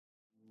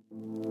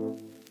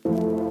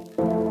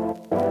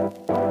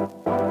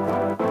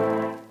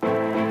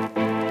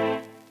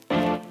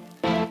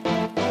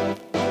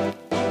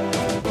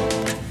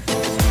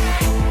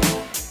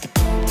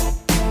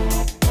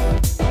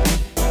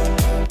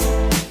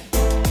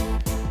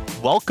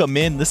welcome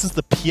in. This is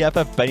the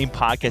PFF Betting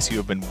Podcast you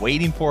have been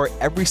waiting for.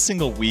 Every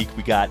single week,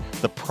 we got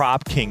the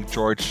prop king,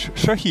 George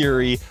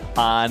Chahrouri,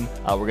 on.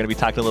 We're going to be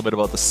talking a little bit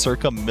about the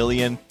Circa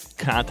Million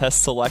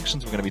contest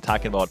selections. We're going to be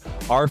talking about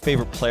our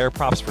favorite player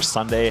props for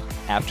Sunday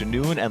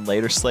afternoon and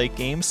later slate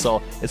games.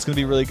 So it's going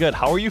to be really good.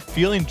 How are you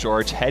feeling,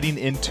 George, heading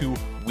into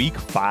week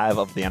 5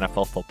 of the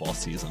NFL football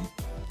season?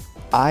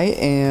 I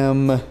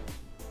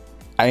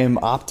am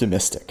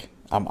optimistic.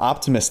 I'm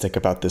optimistic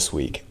about this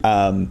week.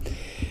 I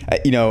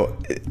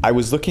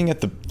was looking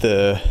at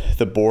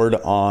the board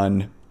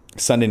on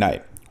Sunday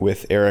night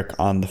with Eric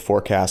on the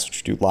forecast,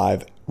 which we do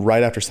live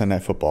right after Sunday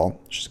Night Football,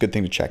 which is a good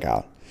thing to check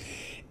out.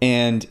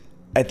 And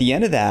at the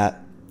end of that,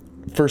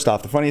 first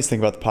off, the funniest thing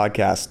about the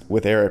podcast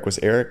with Eric was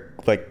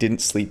Eric didn't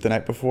sleep the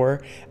night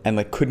before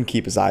and couldn't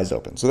keep his eyes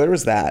open. So there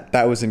was that.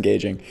 That was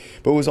engaging.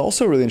 But what was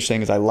also really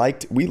interesting is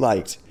we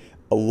liked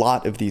a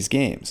lot of these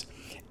games.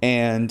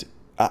 And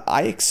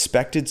I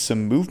expected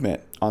some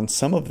movement on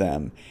some of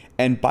them.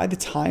 And by the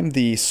time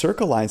the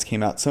Circa lines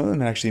came out, some of them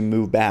had actually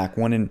moved back,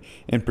 one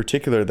in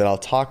particular that I'll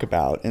talk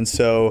about. And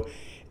so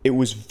it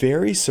was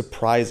very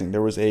surprising.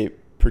 There was a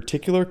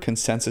particular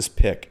consensus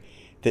pick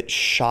that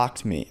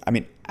shocked me. I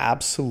mean,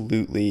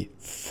 absolutely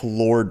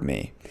floored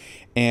me.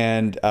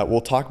 And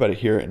we'll talk about it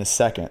here in a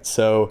second.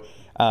 So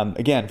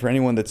again, for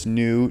anyone that's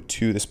new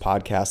to this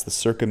podcast, the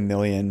Circa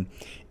Million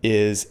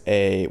is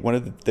one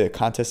of the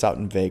contests out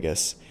in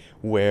Vegas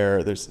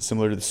where there's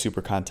similar to the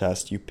Super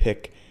Contest. You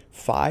pick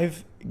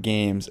 5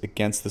 games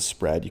against the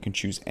spread. You can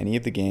choose any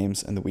of the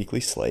games in the weekly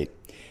slate.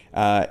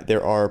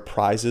 There are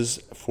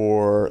prizes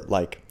for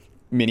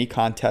mini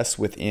contests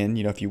within,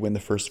 if you win the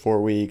first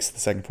 4 weeks, the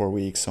second 4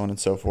 weeks, so on and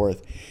so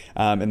forth.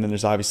 And then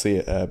there's obviously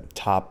a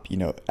top,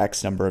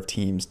 X number of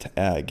teams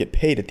get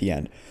paid at the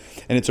end.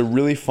 And it's a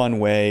really fun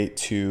way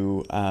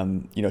to,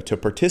 to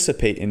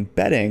participate in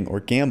betting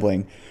or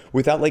gambling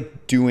without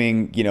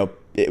doing,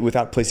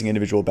 without placing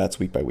individual bets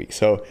week by week.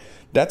 So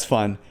that's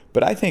fun.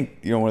 But I think,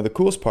 one of the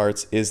coolest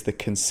parts is the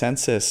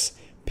consensus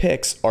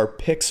picks are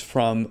picks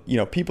from,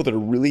 people that are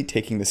really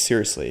taking this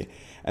seriously.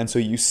 And so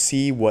you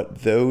see what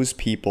those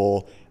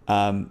people,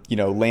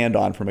 land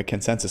on from a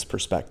consensus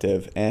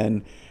perspective.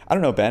 And I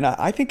don't know, Ben,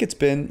 I think it's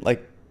been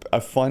a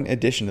fun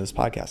addition to this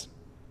podcast.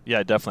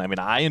 Yeah, definitely. I mean,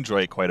 I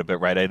enjoy it quite a bit,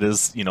 right? It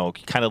is,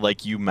 kind of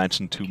like you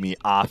mentioned to me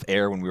off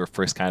air when we were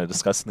first kind of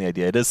discussing the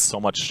idea. It is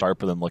so much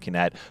sharper than looking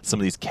at some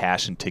of these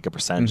cash and ticket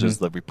percentages,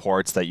 the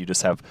reports that you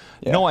just have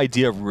no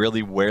idea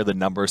really where the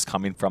number is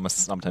coming from.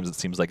 Sometimes it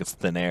seems like it's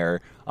thin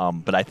air.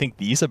 But I think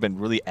these have been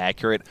really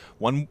accurate.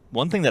 One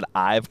thing that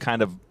I've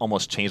kind of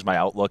almost changed my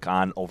outlook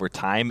on over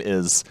time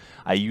is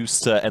I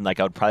used to, and I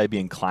would probably be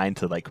inclined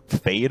to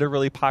fade a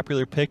really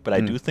popular pick, but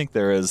I do think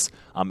there is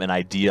an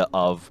idea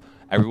of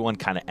everyone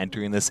kind of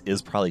entering this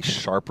is probably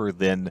sharper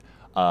than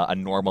a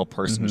normal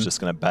person who's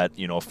just going to bet,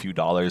 a few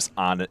dollars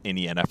on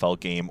any NFL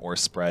game or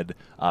spread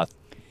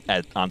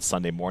on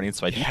Sunday morning.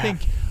 So I do think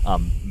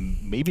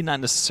maybe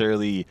not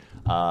necessarily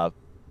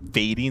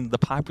fading the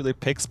popular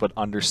picks, but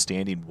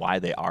understanding why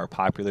they are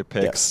popular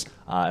picks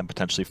and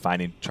potentially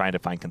trying to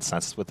find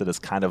consensus with it is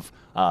kind of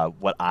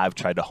what I've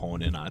tried to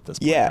hone in on at this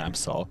point in time.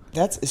 So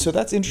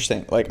that's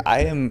interesting.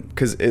 I am,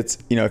 because it's,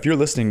 if you're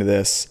listening to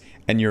this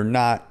and you're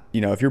not,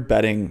 if you're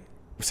betting,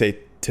 say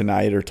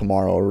tonight or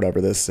tomorrow or whatever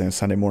this is,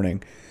 Sunday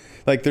morning,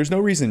 there's no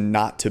reason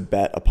not to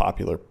bet a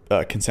popular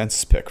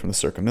consensus pick from the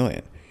Circa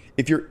Million.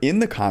 If you're in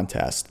the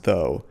contest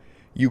though,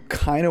 you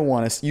kind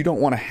of you don't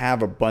want to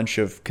have a bunch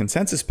of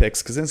consensus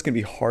picks because then it's going to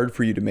be hard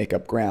for you to make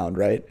up ground,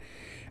 right?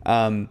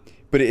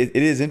 But it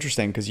is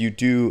interesting because you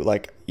do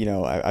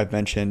I've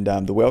mentioned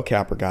the Whale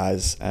Capper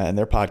guys and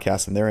their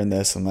podcast, and they're in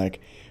this, and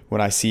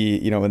when I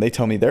see, when they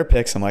tell me their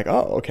picks, I'm like,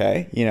 oh,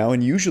 okay.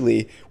 And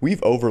usually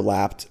we've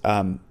overlapped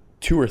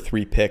 2 or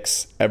 3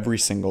 picks every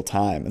single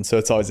time. And so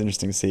it's always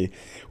interesting to see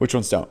which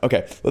ones don't.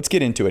 Okay, let's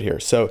get into it here.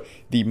 So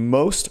the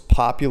most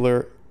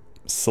popular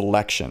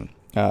selection,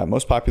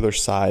 most popular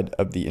side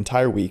of the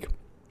entire week,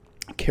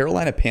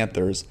 Carolina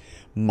Panthers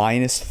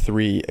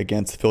 -3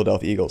 against the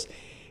Philadelphia Eagles.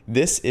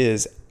 This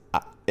is,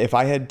 if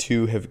I had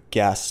to have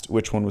guessed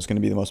which one was going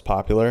to be the most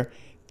popular,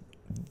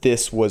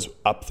 this was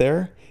up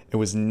there. It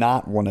was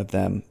not one of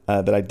them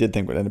that I did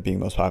think would end up being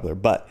most popular.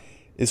 But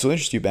this will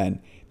interest you, Ben.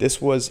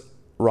 This was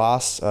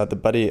Ross, the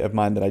buddy of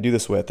mine that I do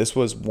this with. This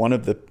was one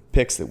of the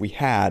picks that we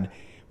had.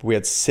 We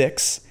had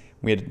 6.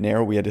 We had to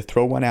narrow. We had to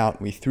throw one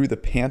out. We threw the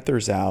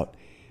Panthers out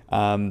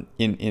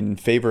in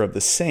favor of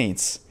the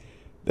Saints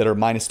that are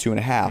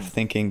 -2.5,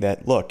 thinking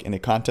that, look, in a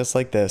contest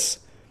like this,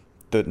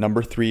 the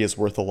number 3 is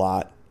worth a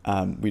lot.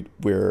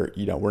 We're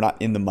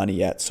not in the money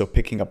yet, so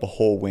picking up a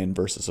whole win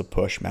versus a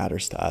push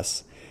matters to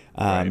us.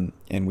 And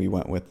we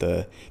went with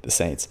the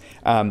Saints.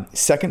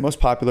 Second most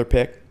popular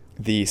pick,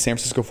 the San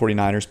Francisco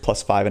 49ers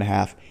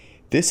 +5.5.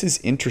 This is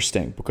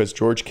interesting because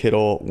George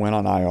Kittle went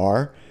on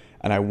IR,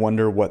 and I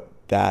wonder what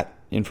that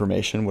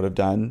information would have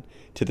done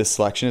to this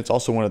selection. It's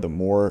also one of the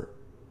more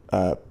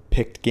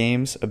picked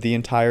games of the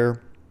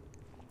entire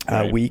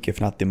week, if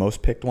not the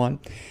most picked one.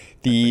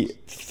 The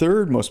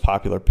third most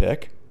popular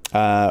pick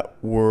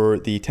were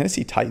the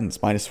Tennessee Titans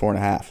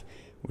 -4.5.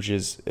 which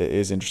is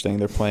interesting.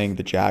 They're playing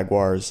the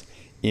Jaguars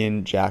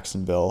in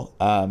Jacksonville.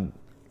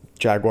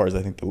 Jaguars,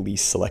 I think, the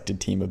least selected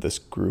team of this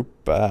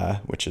group,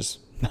 which is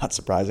not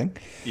surprising.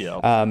 Yeah.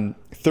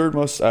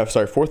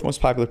 Fourth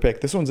most popular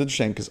pick. This one's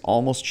interesting because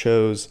almost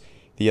chose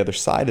the other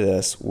side of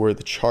this, were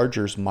the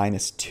Chargers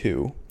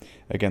 -2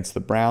 against the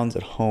Browns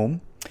at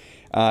home.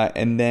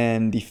 And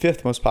then the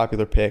fifth most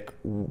popular pick,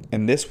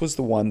 and this was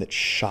the one that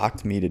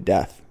shocked me to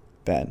death,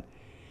 Ben.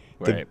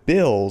 The Right.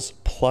 Bills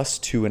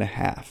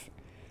 +2.5.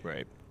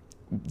 Right.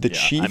 The Yeah,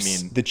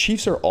 Chiefs. The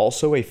Chiefs are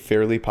also a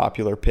fairly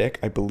popular pick.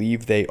 I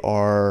believe they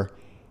are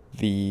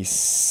the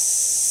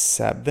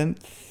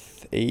seventh,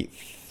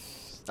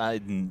 eighth.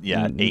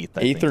 Yeah, eighth.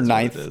 I Eighth think or is what it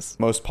ninth is.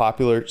 most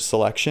popular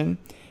selection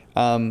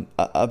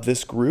of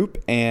this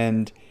group,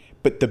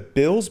 but the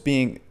Bills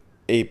being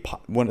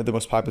one of the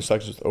most popular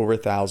selections with over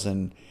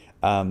 1,000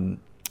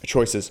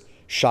 choices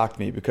shocked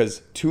me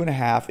because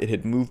 2.5, it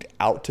had moved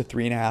out to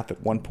 3.5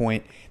 at one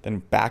point, then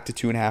back to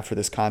 2.5 for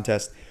this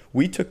contest.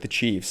 We took the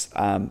Chiefs.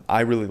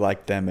 I really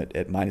liked them at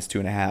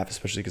 -2.5,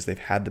 especially because they've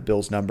had the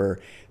Bills number.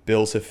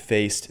 Bills have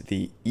faced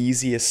the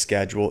easiest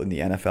schedule in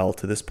the NFL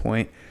to this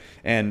point.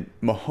 And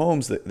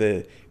Mahomes,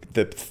 the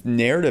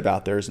narrative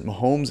out there is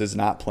Mahomes is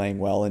not playing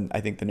well, and I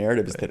think the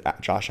narrative is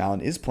that Josh Allen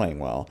is playing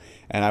well,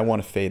 and I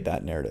want to fade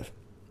that narrative.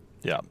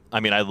 Yeah, I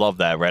mean, I love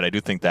that, right? I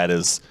do think that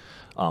is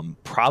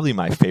probably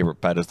my favorite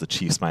bet is the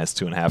Chiefs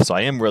 -2.5. So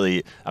I am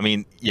really, I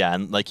mean, yeah,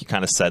 and like you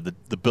kind of said,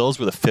 the Bills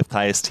were the fifth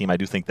highest team. I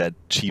do think that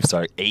Chiefs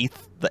are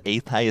the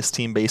eighth highest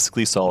team,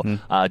 basically. So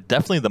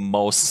definitely the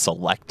most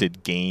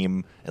selected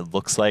game, it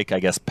looks like. I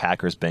guess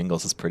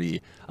Packers-Bengals is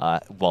pretty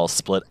well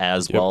split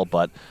as well.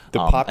 But the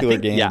popular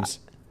games.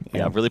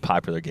 Yeah, really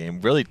popular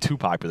game. Really two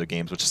popular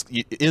games, which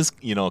is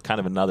kind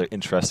of another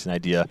interesting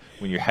idea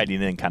when you're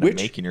heading in, kind of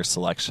making your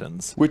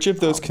selections. Which of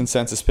those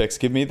consensus picks,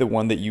 give me the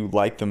one that you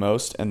like the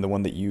most and the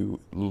one that you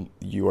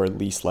are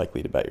least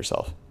likely to bet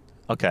yourself.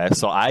 Okay,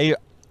 so I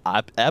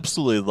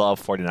absolutely love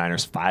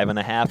 49ers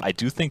 5.5. I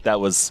do think that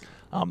was,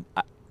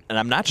 and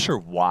I'm not sure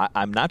why.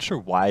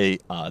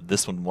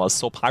 This one was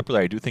so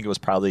popular. I do think it was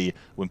probably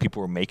when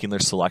people were making their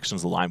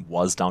selections, the line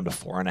was down to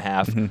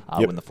 4.5.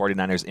 When the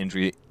 49ers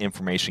injury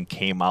information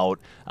came out,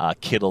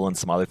 Kittle and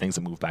some other things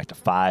that moved back to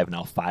 5.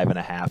 Now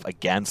 5.5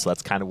 again. So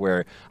that's kind of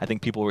where I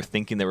think people were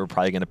thinking they were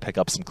probably going to pick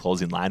up some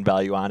closing line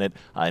value on it,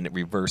 and it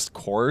reversed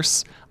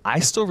course.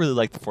 I still really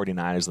like the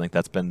 49ers. I think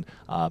that's been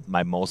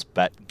my most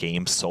bet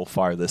game so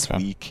far this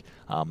week.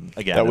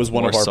 Again, that was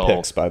one of our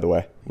picks, by the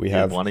way. We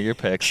have one of your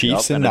picks,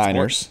 Chiefs and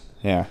Niners.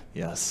 Yeah.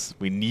 Yes,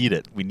 we need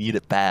it. We need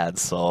it bad.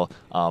 So,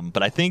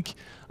 but I think,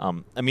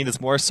 I mean, it's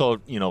more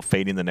so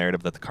fading the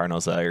narrative that the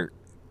Cardinals are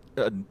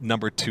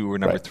number 2 or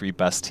number 3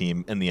 best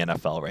team in the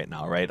NFL right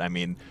now. Right? I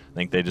mean, I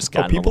think they just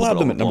got people have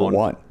them at number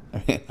 1.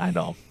 I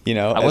know.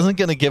 I wasn't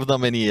going to give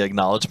them any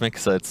acknowledgement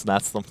because it's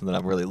not something that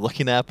I'm really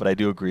looking at, but I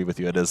do agree with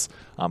you. It is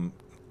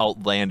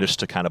outlandish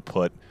to kind of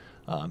put,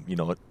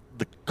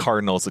 the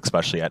Cardinals,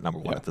 especially at number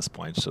 1 at this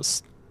point. It's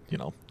just,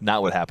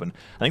 not what happened.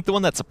 I think the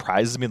one that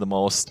surprises me the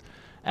most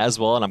as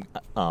well, and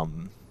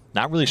I'm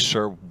not really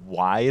sure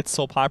why it's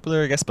so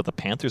popular, I guess, but the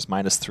Panthers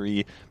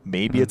 -3.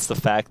 Maybe it's the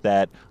fact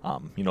that,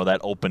 that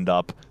opened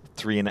up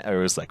it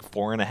was like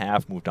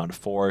 4.5, moved down to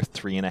 4,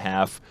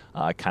 3.5,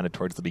 kind of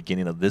towards the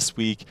beginning of this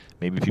week.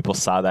 Maybe people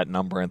saw that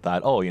number and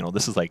thought,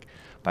 this is like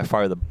by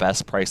far the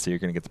best price that you're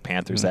going to get the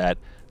Panthers at.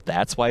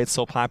 That's why it's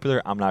so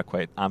popular. I'm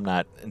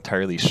not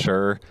entirely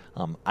sure.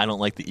 I don't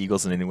like the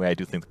Eagles in any way. I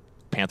do think the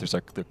Panthers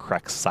are the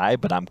correct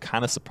side, but I'm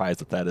kind of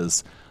surprised that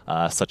is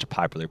such a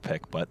popular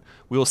pick. But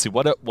we will see.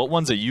 What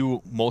ones are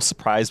you most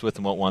surprised with,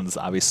 and what ones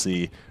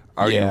obviously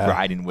are you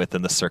riding with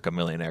in the Circa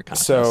Millionaire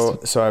contest? So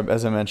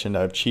as I mentioned,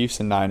 I have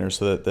Chiefs and Niners.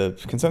 So the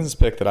consensus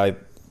pick that I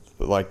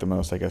like the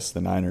most, I guess, is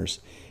the Niners.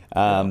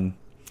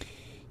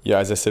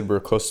 As I said, we're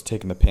close to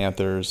taking the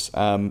Panthers.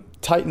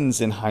 Titans,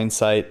 in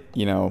hindsight,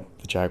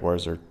 the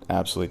Jaguars are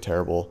absolutely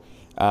terrible.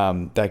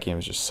 That game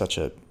is just such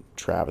a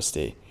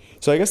travesty.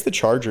 So I guess the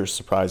Chargers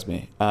surprised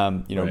me.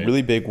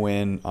 Really big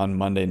win on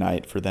Monday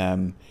night for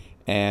them,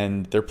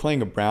 and they're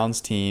playing a Browns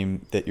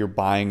team that you're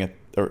buying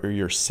or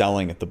you're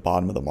selling at the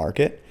bottom of the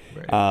market.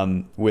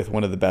 With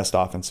one of the best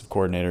offensive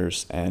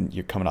coordinators, and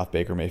you're coming off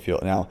Baker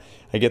Mayfield. Now,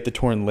 I get the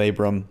torn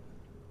labrum,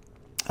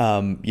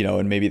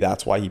 and maybe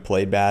that's why he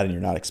played bad and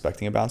you're not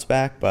expecting a bounce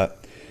back,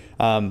 but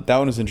that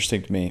one was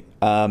interesting to me.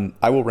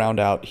 I will round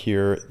out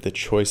here the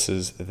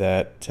choices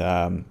that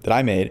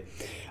I made.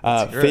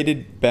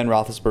 Faded Ben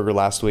Roethlisberger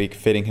last week,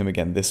 fading him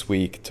again this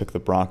week, took the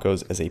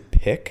Broncos as a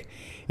pick.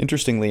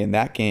 Interestingly, in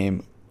that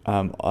game,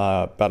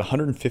 about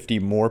 150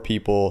 more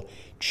people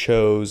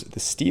chose the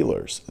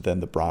Steelers than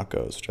the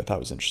Broncos, which I thought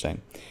was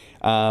interesting.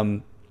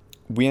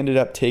 We ended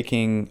up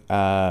taking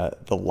the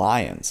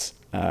Lions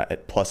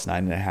at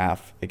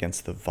 +9.5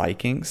 against the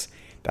Vikings.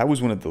 That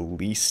was one of the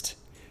least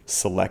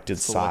selected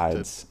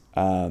sides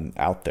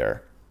out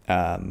there,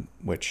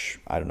 which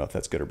I don't know if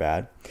that's good or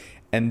bad.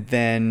 And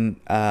then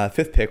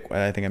fifth pick,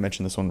 I think I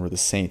mentioned this one, were the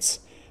Saints,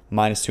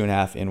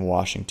 -2.5 in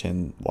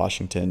Washington.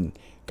 Washington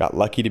got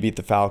lucky to beat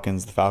the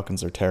Falcons. The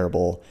Falcons are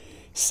terrible.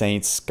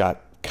 Saints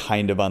got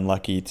kind of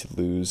unlucky to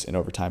lose in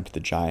overtime to the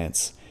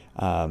Giants.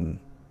 Like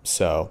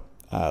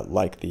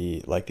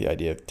the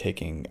idea of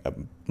taking a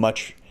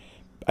much,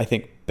 I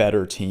think,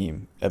 better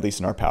team, at least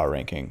in our power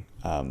ranking,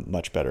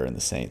 much better in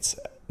the Saints,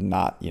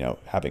 not,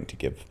 having to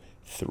give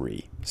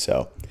 3.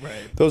 So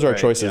those are our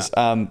choices.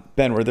 Yeah.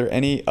 Ben, were there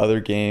any other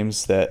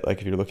games that, like,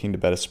 if you're looking to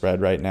bet a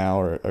spread right now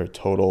or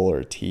total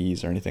or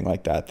tease or anything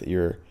like that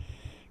you're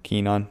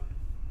keen on?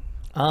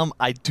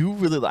 I do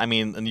really,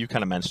 and you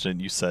kind of mentioned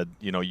it, you said,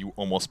 you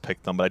almost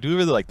picked them, but I do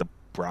really like the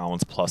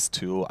Browns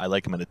 +2. I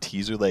like them in a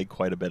teaser leg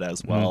quite a bit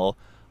as well.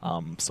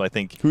 So I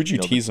think... Who would you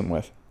tease them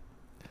with?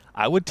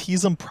 I would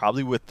tease them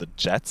probably with the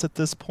Jets at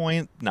this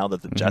point. Now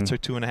that the Jets are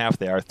 2.5,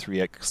 they are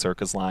 3 at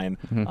Circa's line,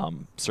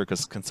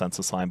 Circa's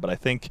consensus line. But I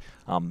think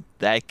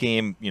that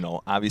game,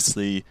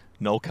 obviously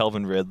no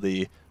Calvin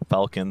Ridley,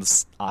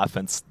 Falcons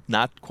offense,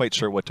 not quite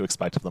sure what to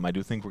expect of them. I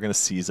do think we're going to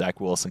see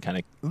Zach Wilson kind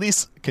of at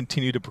least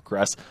continue to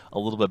progress a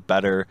little bit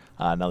better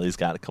now that he's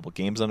got a couple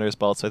games under his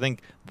belt. So I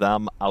think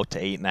them out to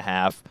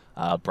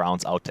 8.5,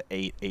 Browns out to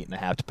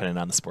 8.5, depending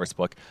on the sports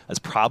book. That's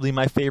probably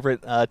my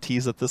favorite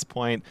tease at this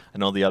point. I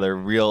know the other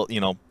real,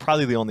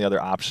 probably the only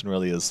other option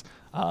really is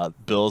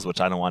Bills, which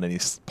I don't want any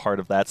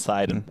part of that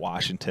side, and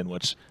Washington,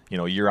 which,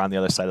 you're on the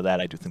other side of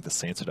that. I do think the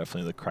Saints are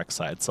definitely the correct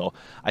side. So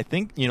I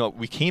think,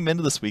 we came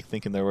into this week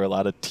thinking there were a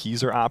lot of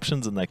teaser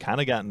options, and they kind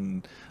of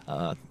gotten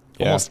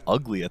almost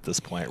ugly at this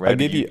point, right?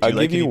 I'll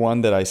give you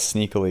one that I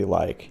sneakily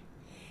like,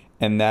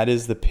 and that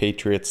is the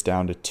Patriots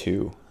down to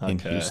 2 in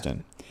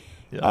Houston.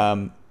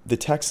 Yeah. The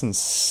Texans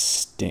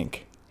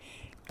stink.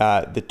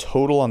 The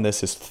total on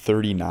this is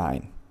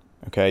 39.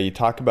 Okay, you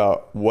talk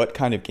about what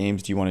kind of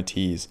games do you want to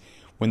tease.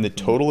 When the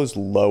total is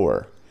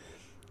lower,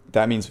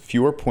 that means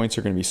fewer points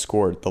are going to be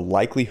scored. The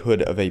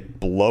likelihood of a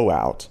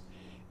blowout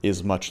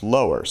is much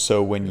lower.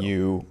 So when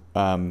you,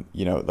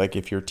 like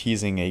if you're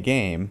teasing a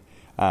game,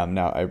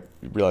 now I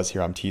realize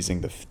here I'm teasing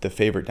the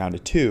favorite down to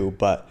 2,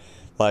 but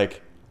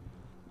like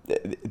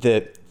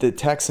the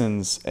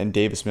Texans and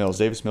Davis Mills,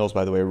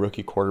 by the way, a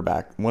rookie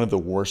quarterback, one of the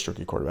worst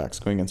rookie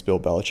quarterbacks going against Bill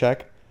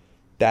Belichick,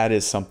 that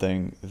is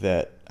something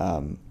that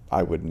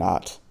I would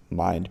not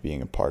mind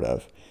being a part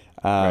of.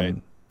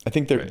 I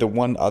think the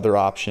one other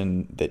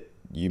option that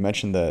you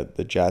mentioned,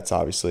 the Jets,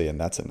 obviously, and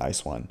that's a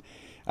nice one.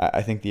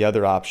 I think the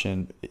other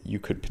option you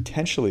could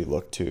potentially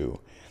look to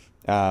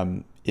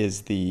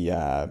is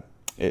the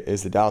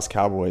Dallas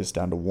Cowboys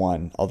down to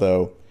 1.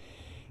 Although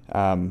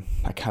I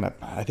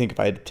think if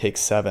I had to take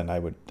 7, I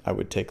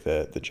would take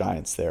the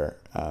Giants there,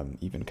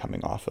 even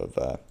coming off of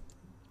a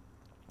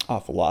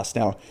loss.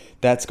 Now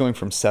that's going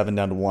from 7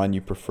 down to 1.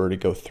 You prefer to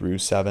go through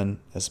 7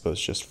 as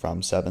opposed to just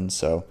from 7.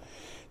 So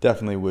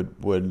definitely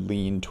would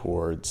lean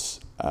towards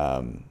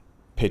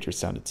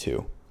Patriots down to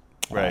 2.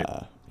 In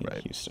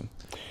Houston.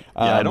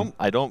 Yeah,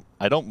 I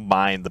don't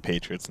mind the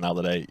Patriots now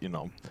that I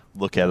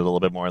look at it a little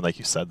bit more. Like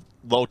you said,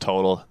 low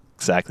total,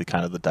 exactly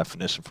kind of the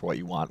definition for what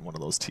you want in one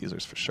of those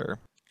teasers for sure.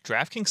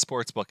 DraftKings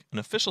Sportsbook, an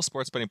official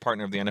sports betting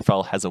partner of the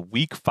NFL, has a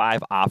Week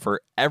 5 offer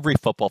every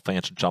football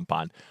fan should jump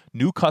on.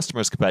 New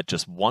customers can bet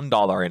just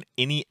 $1 in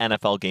any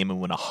NFL game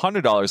and win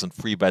 $100 in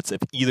free bets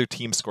if either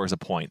team scores a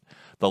point.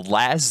 The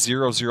last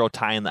 0-0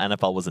 tie in the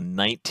NFL was in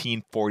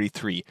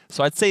 1943,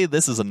 so I'd say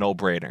this is a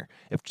no-brainer.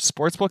 If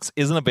Sportsbooks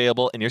isn't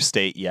available in your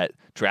state yet,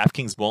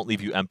 DraftKings won't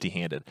leave you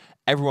empty-handed.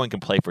 Everyone can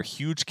play for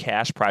huge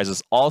cash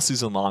prizes all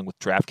season long with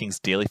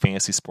DraftKings Daily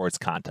Fantasy Sports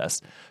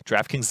Contest.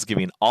 DraftKings is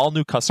giving all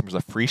new customers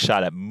a free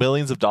shot at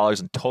millions of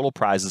dollars in total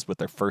prizes with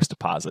their first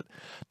deposit.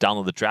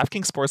 Download the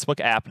DraftKings Sportsbook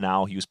app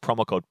now, use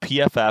promo code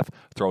PFF,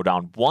 throw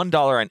down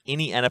 $1 on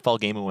any NFL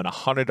game and win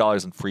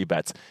 $100 in free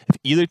bets. If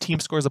either team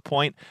scores a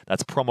point,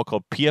 that's promo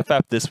code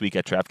PFF this week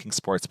at DraftKings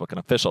Sportsbook, an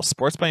official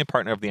sports betting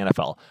partner of the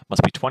NFL.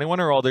 Must be 21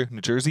 or older, New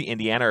Jersey,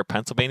 Indiana, or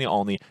Pennsylvania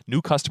only,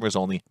 new customers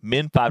only,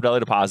 min $5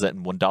 deposit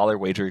and $1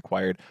 wager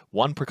required,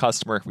 1 per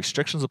customer.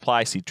 Restrictions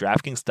apply. See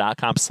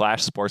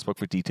DraftKings.com/sportsbook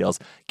for details.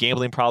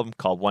 Gambling problem?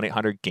 Call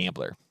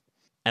 1-800-GAMBLER.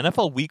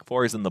 NFL Week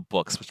 4 is in the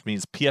books, which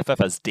means PFF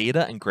has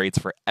data and grades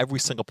for every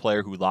single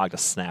player who logged a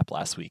snap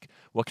last week.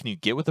 What can you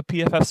get with a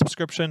PFF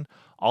subscription?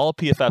 All of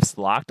PFF's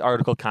locked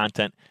article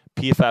content,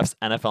 PFF's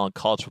NFL and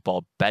college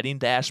football betting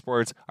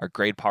dashboards, our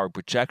grade-powered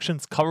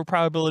projections, cover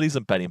probabilities,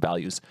 and betting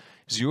values.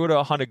 0 to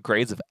 100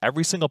 grades of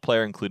every single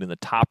player, including the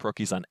top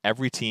rookies on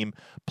every team,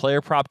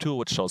 player prop tool,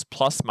 which shows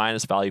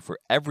plus-minus value for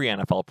every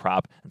NFL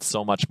prop, and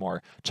so much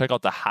more. Check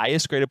out the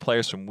highest graded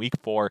players from Week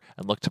 4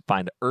 and look to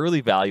find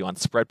early value on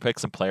spread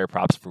picks and player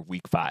props for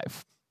Week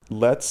 5.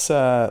 Let's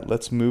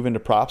move into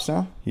props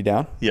now. You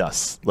down?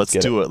 Yes, let's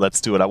do it. Let's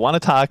do it. I want to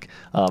talk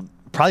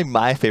probably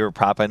my favorite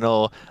prop. I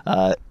know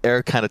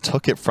Eric kind of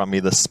took it from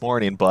me this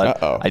morning,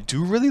 but I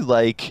do really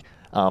like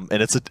And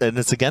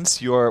it's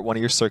against one of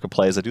your circuit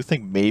plays. I do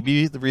think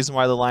maybe the reason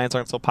why the Lions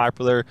aren't so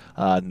popular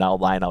now,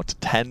 line out to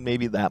 10,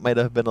 maybe that might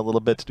have been a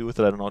little bit to do with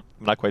it. I don't know.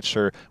 I'm not quite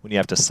sure when you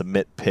have to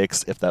submit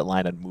picks if that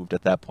line had moved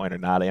at that point or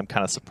not. I am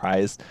kind of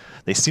surprised.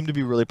 They seemed to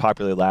be really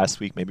popular last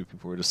week. Maybe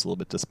people were just a little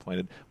bit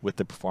disappointed with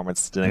the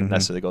performance. Didn't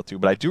necessarily go through,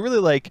 but I do really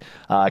like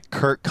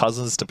Kirk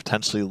Cousins to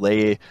potentially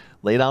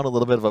lay down a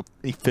little bit of an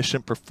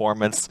efficient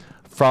performance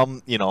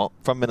from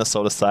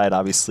Minnesota side.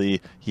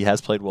 Obviously, he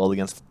has played well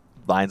against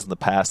Lions in the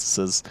past. This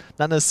is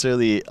not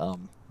necessarily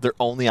their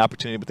only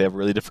opportunity, but they have a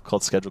really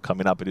difficult schedule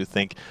coming up. I do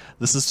think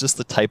this is just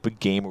the type of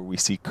game where we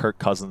see Kirk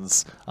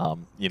Cousins,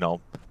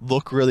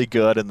 look really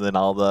good, and then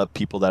all the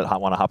people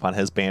that want to hop on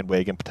his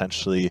bandwagon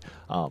potentially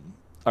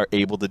are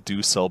able to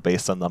do so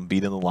based on them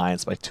beating the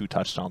Lions by 2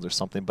 touchdowns or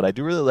something. But I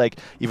do really like,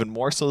 even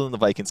more so than the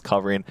Vikings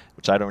covering,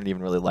 which I don't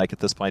even really like at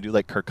this point, I do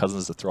like Kirk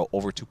Cousins to throw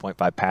over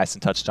 2.5 passing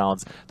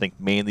touchdowns. I think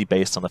mainly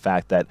based on the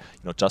fact that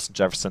Justin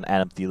Jefferson,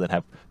 Adam Thielen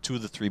have 2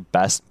 of the 3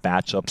 best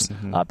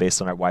matchups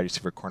based on our wide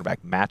receiver cornerback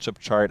matchup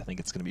chart. I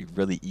think it's going to be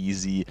really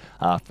easy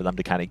for them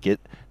to kind of get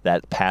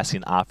that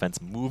passing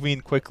offense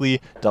moving quickly.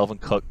 Delvin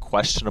Cook,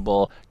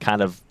 questionable,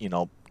 kind of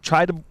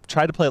tried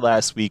to play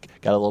last week,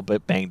 got a little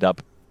bit banged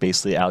up.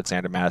 Basically,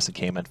 Alexander Madison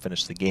came and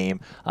finished the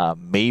game.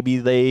 Maybe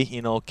they,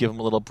 give him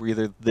a little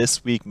breather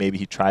this week. Maybe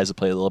he tries to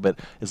play a little bit,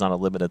 is on a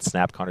limited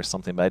snap count or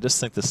something. But I just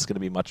think this is going to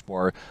be much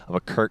more of a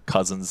Kirk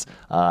Cousins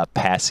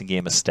passing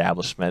game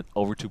establishment,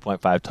 over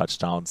 2.5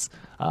 touchdowns,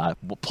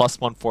 plus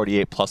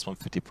 148, plus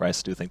 150 price.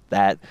 I do think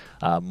that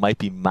might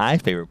be my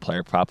favorite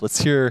player prop. Let's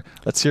hear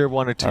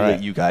one or two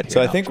that you got here.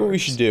 So I think what we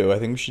should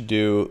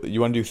do, you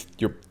want to do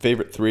your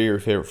favorite 3 or your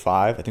favorite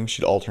 5? I think we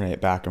should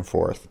alternate back and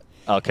forth.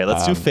 Okay,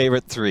 let's do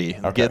favorite 3.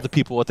 Okay. Give the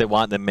people what they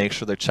want, and then make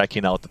sure they're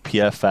checking out the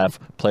PFF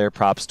player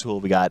props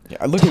tool. We got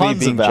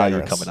tons of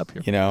value coming up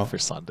here for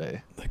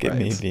Sunday. Look at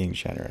me being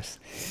generous.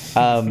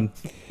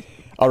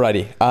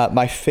 Alrighty,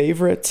 my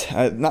favorite,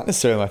 not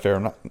necessarily my favorite.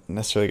 I'm not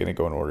necessarily going to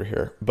go in order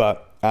here,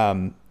 but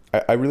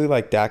I really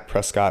like Dak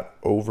Prescott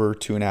over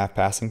 2.5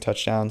 passing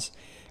touchdowns.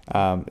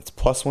 It's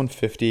plus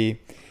 150.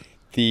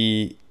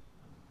 The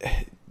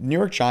New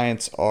York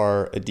Giants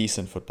are a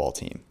decent football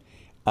team,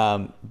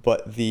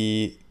 but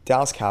the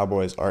Dallas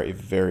Cowboys are a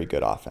very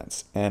good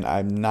offense, and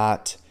I'm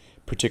not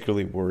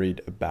particularly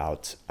worried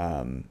about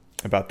them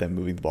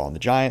moving the ball. And the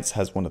Giants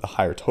has one of the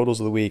higher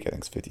totals of the week. I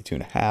think it's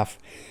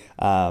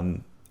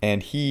 52.5.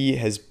 And he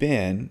has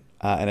been,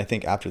 and I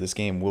think after this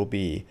game will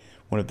be,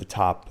 one of the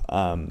top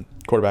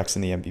quarterbacks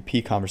in the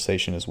MVP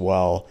conversation as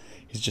well.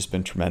 He's just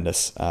been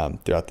tremendous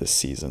throughout this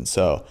season.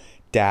 So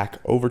Dak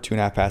over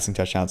 2.5 passing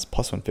touchdowns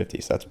plus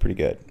 150. So that's pretty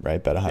good,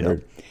 right? Bet 100.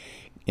 Yep.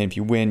 And if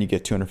you win, you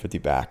get 250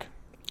 back.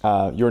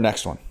 Your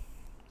next one.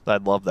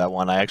 I'd love that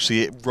one. I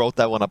actually wrote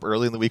that one up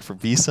early in the week for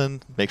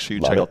VSiN. Make sure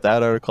you check out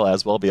that article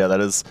as well. But yeah,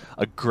 that is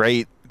a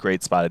great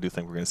spot. I do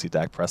think we're going to see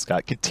Dak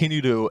Prescott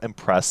continue to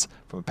impress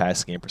from a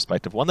passing game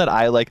perspective. One that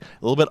I like, a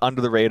little bit under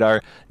the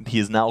radar. He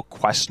is now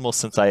questionable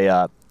since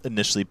I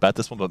initially bet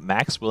this one, but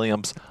Max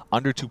Williams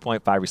under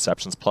 2.5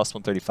 receptions, plus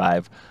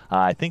 135.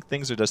 I think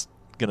things are just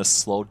going to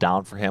slow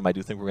down for him. I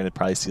do think we're going to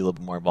probably see a little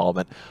bit more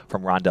involvement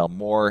from Rondale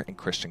Moore and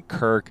Christian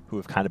Kirk, who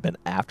have kind of been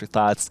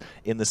afterthoughts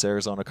in this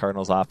Arizona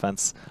Cardinals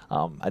offense.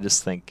 I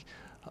just think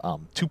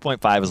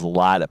 2.5 is a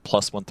lot at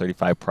plus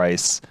 135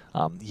 price.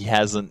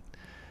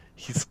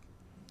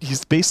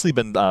 He's basically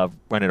been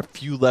running a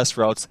few less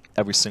routes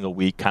every single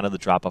week, kind of the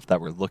drop-off that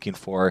we're looking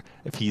for.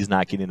 If he's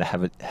not getting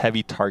a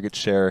heavy target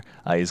share,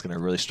 he's going to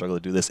really struggle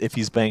to do this. If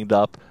he's banged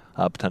up,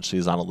 potentially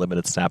he's on a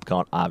limited snap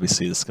count.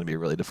 Obviously, this is going to be a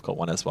really difficult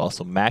one as well.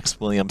 So Max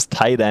Williams,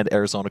 tight end,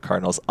 Arizona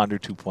Cardinals, under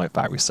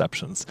 2.5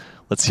 receptions.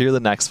 Let's hear the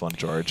next one,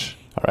 George.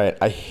 All right.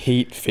 I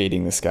hate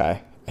fading this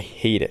guy. I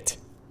hate it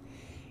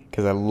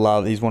because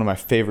he's one of my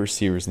favorite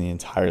receivers in the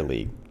entire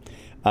league.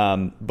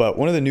 But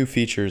one of the new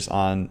features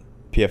on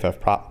the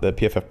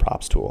PFF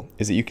props tool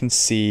is that you can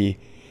see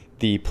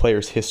the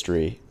player's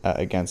history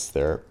against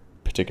their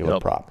particular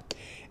prop.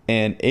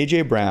 And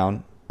A.J.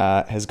 Brown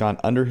has gone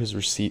under his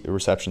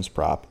receptions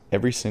prop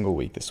every single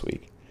week this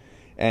week.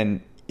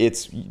 And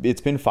it's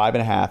been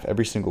 5.5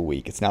 every single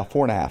week. It's now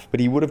 4.5, but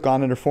he would have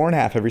gone under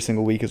 4.5 every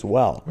single week as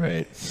well.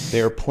 Right.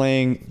 They are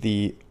playing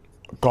the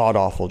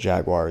god-awful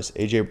Jaguars.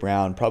 A.J.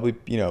 Brown probably,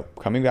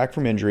 coming back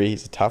from injury.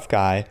 He's a tough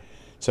guy.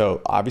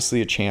 So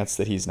obviously a chance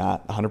that he's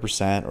not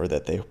 100% or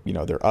that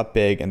they're up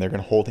big and they're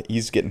going to hold.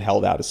 He's getting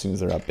held out as soon as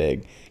they're up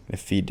big. Going to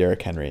feed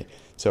Derrick Henry.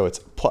 So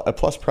it's a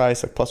plus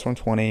price, like plus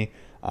 120,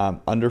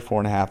 under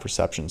 4.5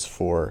 receptions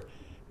for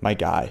my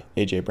guy,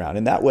 A.J. Brown.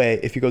 And that way,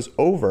 if he goes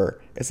over,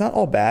 it's not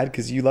all bad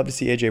because you love to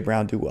see A.J.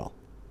 Brown do well.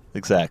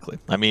 Exactly.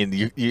 I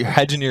mean, you're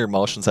hedging your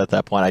emotions at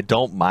that point. I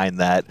don't mind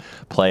that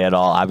play at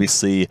all.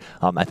 Obviously,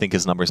 I think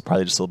his number is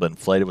probably just a little bit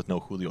inflated with no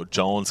Julio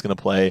Jones going to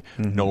play,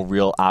 no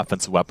real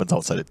offensive weapons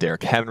outside of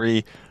Derrick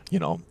Henry.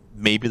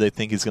 Maybe they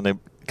think he's going to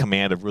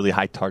command a really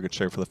high target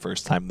share for the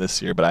first time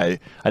this year. But I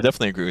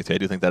definitely agree with you. I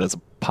do think that is a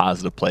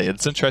positive play.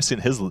 It's interesting.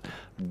 His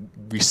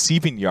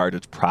receiving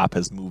yardage prop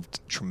has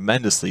moved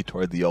tremendously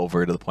toward the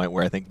over to the point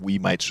where I think we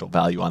might show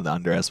value on the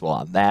under as well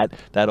on that.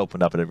 That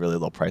opened up at a really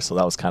low price. So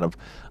that was kind of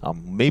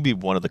maybe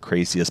one of the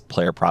craziest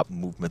player prop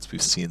movements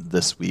we've seen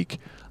this week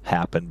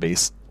happen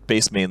based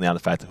mainly on the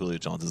fact that Julio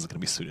Jones is going to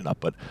be suiting up.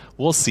 But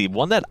we'll see.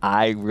 One that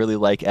I really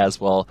like as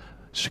well,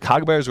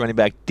 Chicago Bears running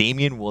back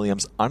Damian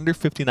Williams, under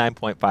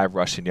 59.5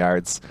 rushing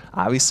yards.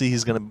 Obviously,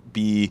 he's going to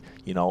be,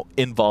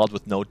 involved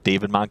with no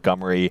David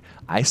Montgomery.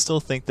 I still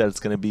think that it's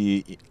going to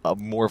be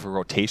more of a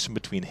rotation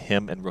between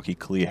him and rookie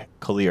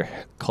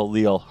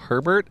Khalil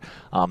Herbert.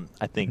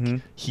 I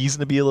think he's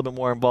going to be a little bit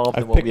more involved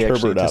than what we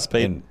actually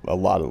anticipate. In a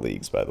lot of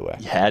leagues, by the way.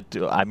 Yeah,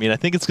 I mean, I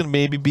think it's going to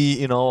maybe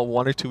be, a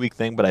 1 or 2 week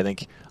thing, but I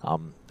think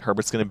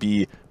Herbert's going to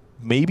be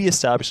maybe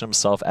establishing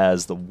himself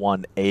as the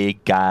 1A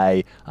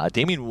guy.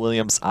 Damian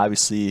Williams,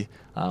 obviously,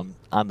 on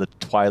the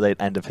twilight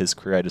end of his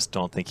career, I just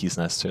don't think he's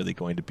necessarily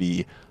going to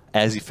be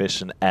as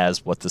efficient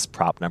as what this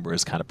prop number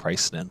is kind of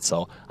priced in.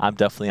 So I'm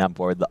definitely on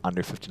board the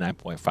under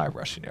 59.5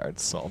 rushing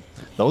yards. So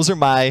those are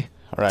my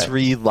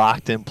 3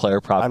 locked-in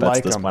player prop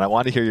bets this one. I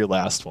want to hear your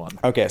last one.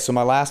 Okay, so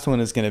my last one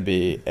is going to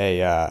be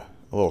a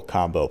little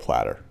combo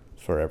platter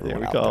for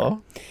everyone out there.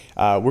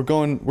 There we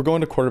go. We're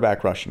going to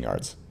quarterback rushing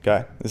yards.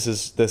 Okay, this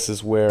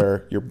is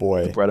where your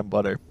boy the bread and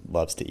butter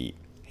loves to eat.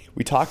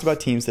 We talked about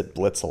teams that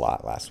blitz a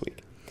lot last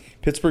week.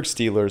 Pittsburgh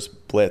Steelers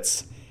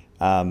blitz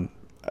a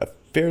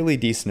fairly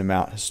decent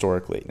amount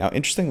historically. Now,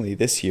 interestingly,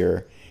 this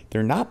year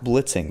they're not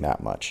blitzing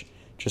that much,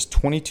 just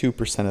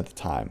 22% of the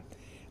time.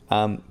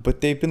 But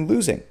they've been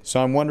losing,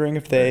 so I'm wondering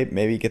if they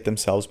maybe get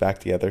themselves back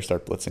together,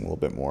 start blitzing a little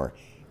bit more.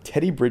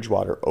 Teddy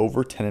Bridgewater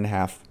over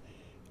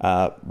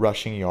 10.5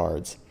 rushing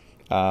yards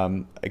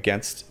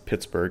against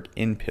Pittsburgh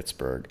in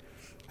Pittsburgh.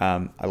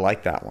 I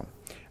like that one.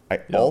 I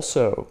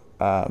also,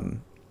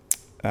 who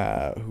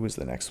was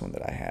the next one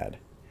that I had?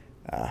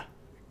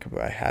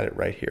 I had it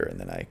right here, and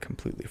then I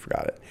completely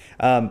forgot it.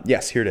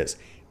 Yes, here it is.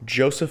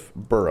 Joseph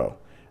Burrow,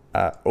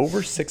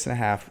 over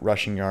 6.5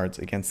 rushing yards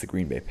against the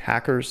Green Bay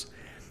Packers.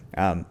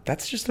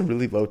 That's just a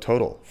really low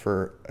total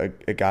for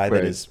a guy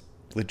that is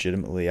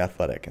legitimately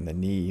athletic, and the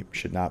knee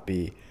should not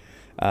be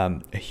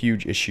a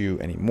huge issue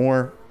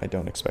anymore. I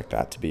don't expect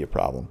that to be a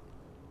problem.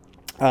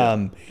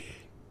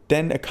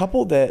 Then a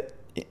couple that,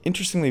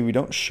 interestingly, we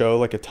don't show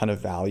like a ton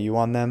of value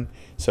on them.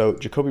 So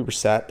Jacoby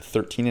Brissett,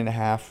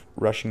 13.5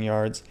 rushing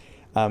yards.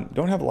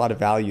 Don't have a lot of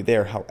value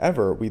there.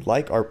 However, we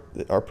like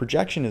our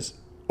projection is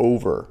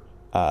over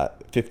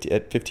 50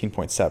 at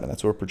 15.7.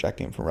 That's what we're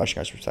projecting from a rushing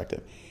yards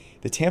perspective.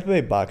 The Tampa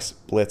Bay Bucks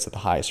blitz at the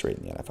highest rate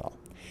in the NFL.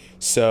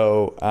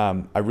 So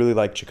I really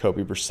like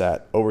Jacoby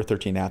Brissett, over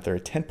 13.5. They're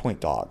a 10-point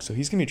dog. So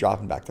he's going to be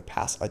dropping back to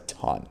pass a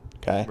ton.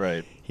 Okay.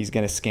 Right. He's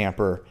going to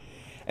scamper.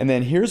 And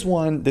then here's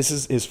one. This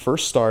is his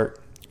first start.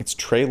 It's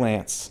Trey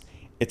Lance.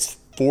 It's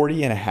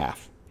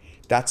 40.5.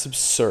 That's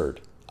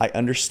absurd. I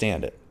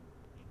understand it.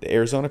 The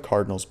Arizona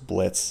Cardinals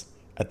blitz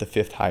at the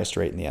 5th highest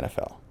rate in the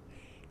NFL.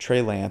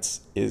 Trey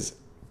Lance is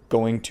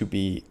going to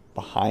be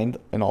behind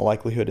in all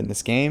likelihood in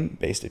this game.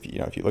 Based if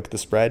you look at the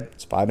spread,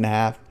 it's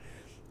 5.5,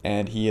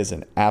 and he is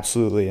an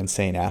absolutely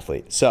insane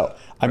athlete. So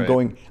I'm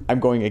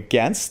going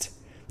against.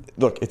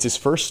 Look, it's his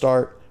first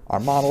start. Our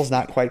model's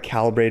not quite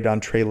calibrated on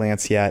Trey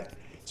Lance yet.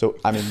 So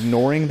I'm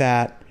ignoring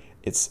that.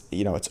 It's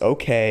it's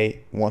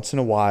okay once in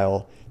a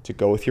while to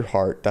go with your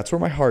heart. That's where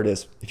my heart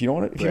is. If you don't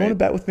want to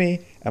bet with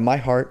me and my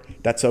heart,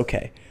 that's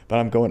okay. But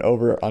I'm going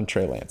over on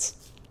Trey Lance.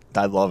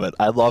 I love it.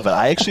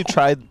 I actually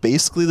tried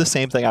basically the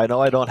same thing. I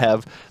know I don't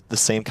have the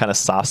same kind of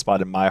soft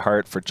spot in my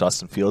heart for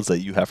Justin Fields that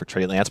you have for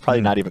Trey Lance.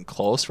 Probably not even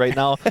close right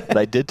now. But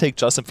I did take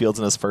Justin Fields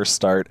in his first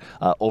start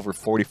over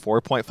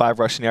 44.5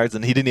 rushing yards,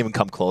 and he didn't even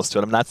come close to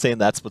it. I'm not saying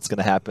that's what's going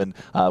to happen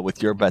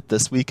with your bet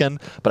this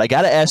weekend. But I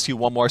got to ask you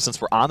one more since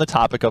we're on the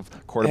topic of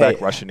quarterback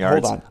rushing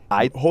yards. Hold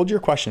on. Hold your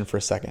question for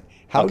a second.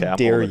 How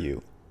dare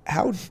you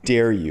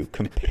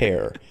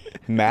compare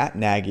Matt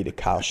Nagy to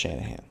Kyle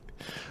Shanahan?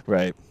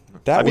 Right.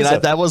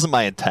 That wasn't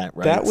my intent,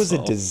 right? That was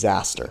a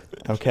disaster,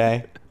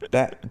 okay?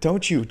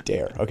 Don't you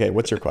dare. Okay,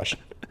 what's your question?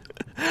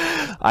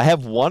 I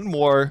have one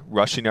more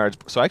rushing yards.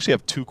 So I actually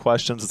have 2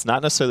 questions. It's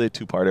not necessarily a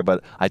two-parter,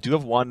 but I do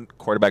have one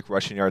quarterback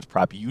rushing yards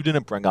prop you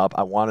didn't bring up.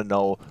 I want to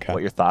know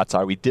what your thoughts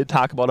are. We did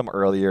talk about him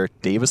earlier.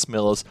 Davis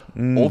Mills,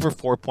 over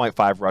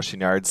 4.5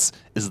 rushing yards.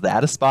 Is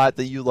that a spot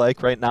that you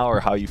like right now, or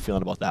how are you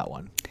feeling about that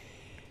one?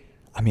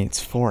 I mean,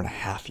 it's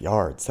 4.5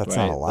 yards. That's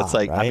not a lot.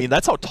 That's I mean,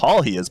 that's how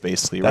tall he is,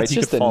 basically, right? That's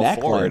just the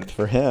neck length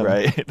for him,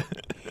 right?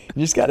 You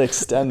just got to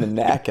extend the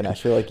neck, and I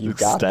feel like you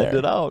got there. Extend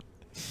it out.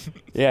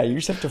 Yeah, you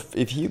just have to.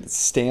 If he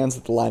stands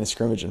at the line of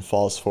scrimmage and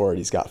falls forward,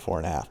 he's got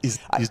 4.5.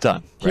 He's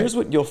done. Here's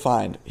what you'll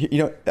find.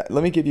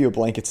 Let me give you a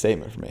blanket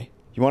statement for me.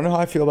 You want to know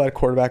how I feel about a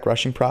quarterback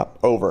rushing prop?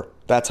 Over.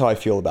 That's how I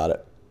feel about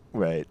it.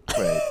 Right.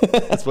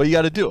 That's what you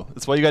got to do.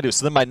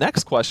 So then my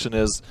next question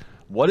is,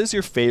 what is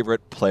your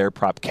favorite player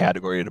prop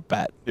category to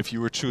bet if you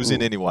were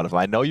choosing any one of them?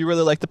 I know you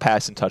really like the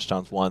passing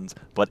touchdowns ones,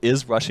 but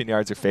is rushing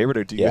yards your favorite,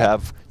 or do you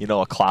have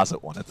a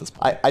closet one at this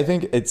point? I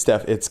think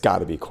it's got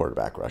to be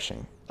quarterback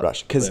rushing.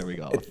 Because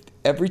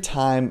every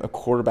time a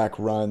quarterback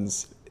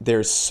runs,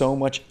 there's so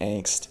much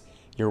angst.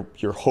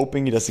 You're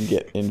hoping he doesn't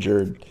get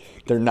injured.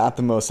 They're not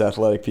the most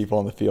athletic people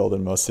on the field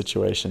in most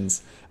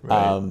situations.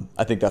 Right.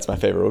 I think that's my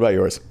favorite. What about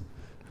yours?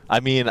 I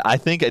mean, I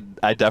think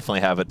I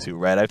definitely have it too,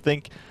 right? I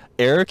think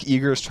Eric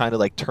Eager is trying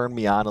to turn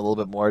me on a little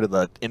bit more to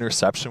the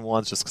interception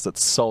ones just because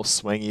it's so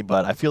swingy,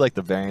 but I feel like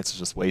the variance is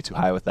just way too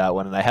high with that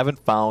one, and I haven't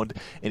found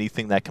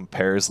anything that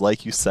compares,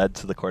 like you said,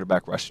 to the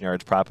quarterback rushing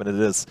yards prop, and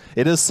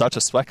it is such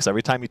a sweat because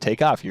every time you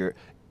take off, you're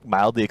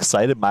mildly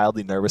excited,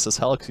 mildly nervous as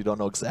hell because you don't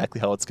know exactly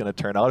how it's going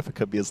to turn out, if it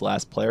could be his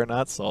last play or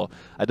not. So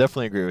I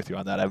definitely agree with you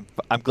on that.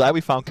 I'm glad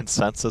we found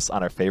consensus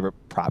on our favorite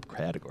prop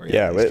category.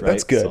 Yeah, least,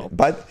 that's right? good. So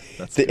but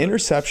the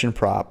interception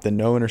prop, the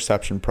no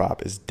interception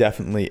prop, is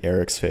definitely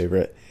Eric's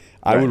favorite.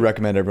 I would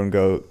recommend everyone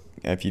go,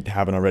 if you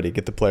haven't already,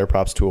 get the player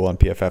props tool on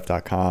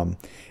pff.com.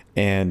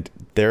 And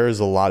there is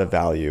a lot of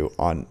value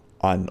on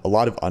a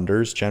lot of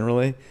unders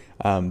generally,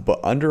 but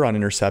under on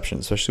interception,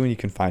 especially when you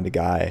can find a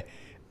guy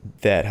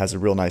that has a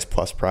real nice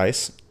plus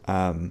price,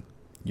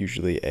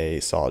 usually a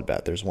solid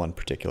bet. There's one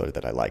particular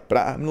that I like, but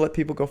I'm going to let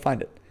people go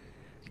find it.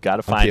 You got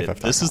to find it.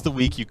 This is the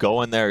week you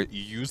go in there,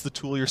 you use the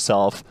tool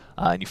yourself,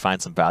 and you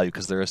find some value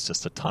because there is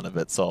just a ton of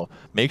it. So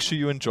make sure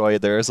you enjoy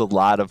it. There is a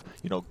lot of,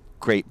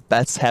 great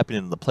bets happening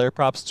in the player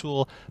props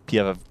tool.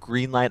 PFF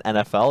Greenline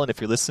NFL. And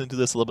if you're listening to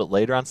this a little bit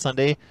later on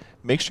Sunday,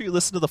 make sure you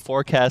listen to the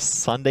forecast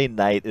Sunday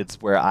night.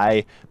 It's where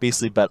I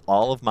basically bet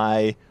all of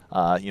my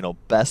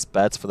best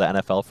bets for the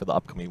NFL for the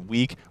upcoming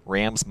week.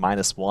 Rams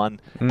 -1.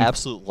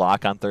 Absolute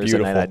lock on Thursday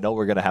night. I know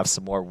we're going to have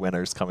some more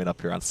winners coming up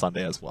here on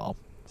Sunday as well.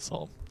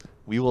 So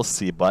we will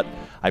see. But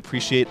I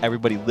appreciate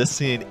everybody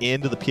listening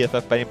into the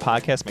PFF Betting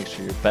Podcast. Make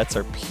sure your bets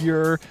are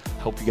pure.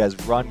 Hope you guys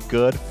run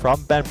good.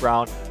 From Ben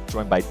Brown,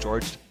 joined by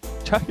George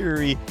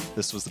Tahiri.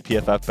 This was the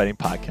PFF Betting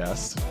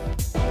Podcast.